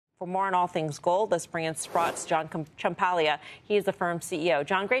For more on all things gold, let's bring in Sprott's Ciampaglia. He is the firm's CEO.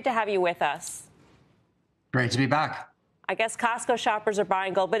 John, great to have you with us. Great to be back. I guess Costco shoppers are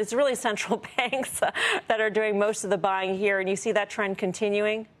buying gold, but it's really central banks that are doing most of the buying here. And you see that trend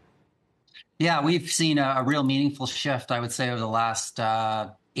continuing? Yeah, we've seen a real meaningful shift, I would say, over the last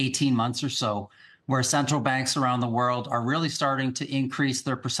 18 months or so, where central banks around the world are really starting to increase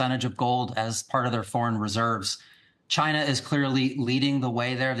their percentage of gold as part of their foreign reserves. China is clearly leading the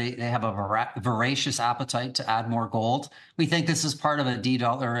way there. They have a voracious appetite to add more gold. We think this is part of a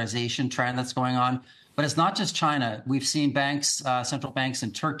de-dollarization trend that's going on. But it's not just China. We've seen banks, central banks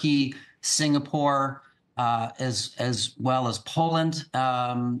in Turkey, Singapore, as well as Poland,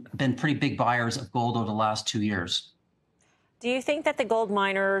 been pretty big buyers of gold over the last 2 years. Do you think that the gold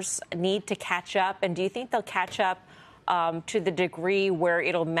miners need to catch up? And do you think they'll catch up to the degree where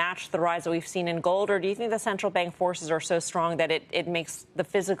it'll match the rise that we've seen in gold? Or do you think the central bank forces are so strong that it makes the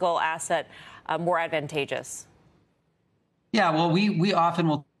physical asset more advantageous? Yeah, well, we often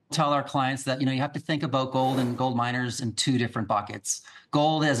will tell our clients that, you have to think about gold and gold miners in two different buckets.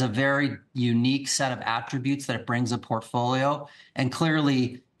 Gold has a very unique set of attributes that it brings a portfolio. And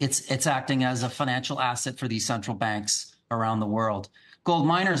clearly, it's acting as a financial asset for these central banks around the world. Gold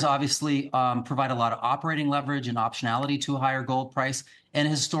miners obviously provide a lot of operating leverage and optionality to a higher gold price. And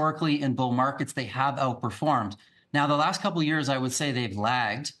historically, in bull markets, they have outperformed. Now, the last couple of years, I would say they've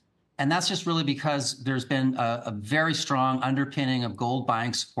lagged. And that's just really because there's been a very strong underpinning of gold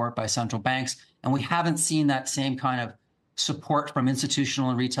buying support by central banks. And we haven't seen that same kind of support from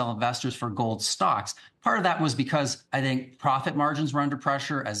institutional and retail investors for gold stocks. Part of that was because I think profit margins were under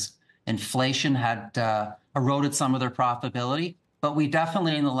pressure as inflation had eroded some of their profitability. But we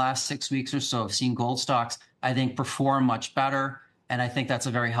definitely, in the last 6 weeks or so, have seen gold stocks, I think, perform much better. And I think that's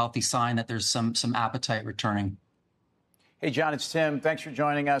a very healthy sign that there's some appetite returning. Hey, John, it's Tim. Thanks for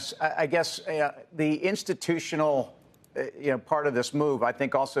joining us. I guess the institutional part of this move, I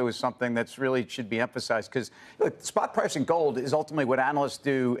think, also is something that's really should be emphasized because spot pricing gold is ultimately what analysts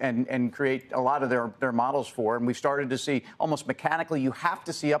do and create a lot of their models for. And we've started to see almost mechanically you have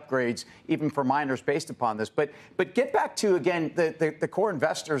to see upgrades even for miners based upon this. But get back to, again, the core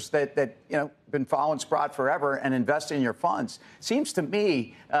investors that been following Sprott forever and investing in your funds. Seems to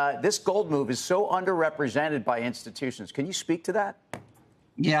me this gold move is so underrepresented by institutions. Can you speak to that?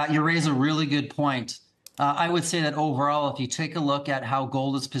 Yeah, you raise a really good point. I would say that overall, if you take a look at how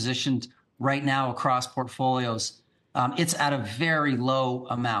gold is positioned right now across portfolios, it's at a very low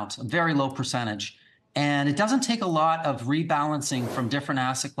amount, a very low percentage. And it doesn't take a lot of rebalancing from different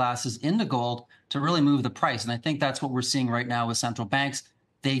asset classes into gold to really move the price. And I think that's what we're seeing right now with central banks.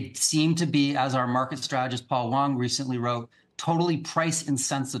 They seem to be, as our market strategist Paul Wong recently wrote, totally price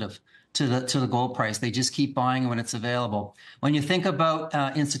insensitive to the gold price. They just keep buying when it's available. When you think about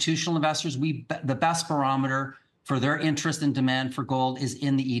institutional investors, the best barometer for their interest and demand for gold is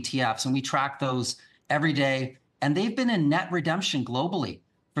in the ETFs, and we track those every day. And they've been in net redemption globally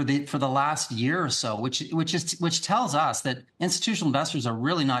for the last year or so, which tells us that institutional investors are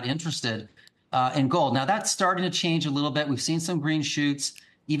really not interested in gold. Now that's starting to change a little bit. We've seen some green shoots.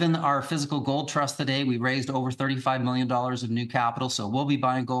 Even our physical gold trust today, we raised over $35 million of new capital. So we'll be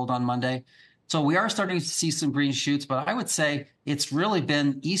buying gold on Monday. So we are starting to see some green shoots. But I would say it's really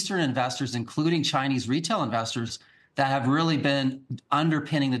been Eastern investors, including Chinese retail investors, that have really been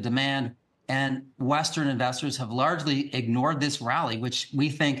underpinning the demand. And Western investors have largely ignored this rally, which we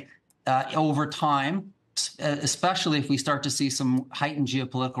think over time, especially if we start to see some heightened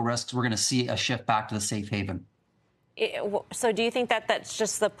geopolitical risks, we're going to see a shift back to the safe haven. So do you think that that's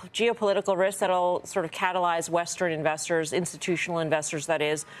just the geopolitical risk that'll sort of catalyze Western investors, institutional investors, that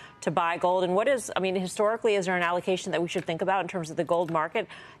is, to buy gold? And historically, is there an allocation that we should think about in terms of the gold market?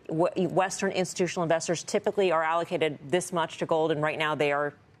 Western institutional investors typically are allocated this much to gold, and right now they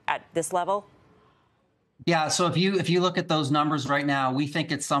are at this level? Yeah, so if you look at those numbers right now, we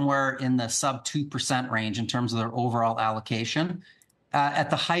think it's somewhere in the sub 2% range in terms of their overall allocation. At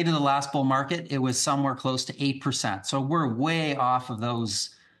the height of the last bull market, it was somewhere close to 8%. So we're way off of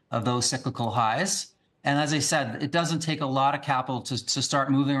those cyclical highs. And as I said, it doesn't take a lot of capital to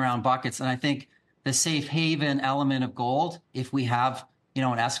start moving around buckets. And I think the safe haven element of gold, if we have an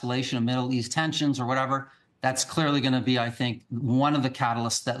escalation of Middle East tensions or whatever, that's clearly going to be, I think, one of the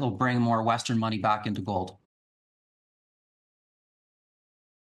catalysts that will bring more Western money back into gold.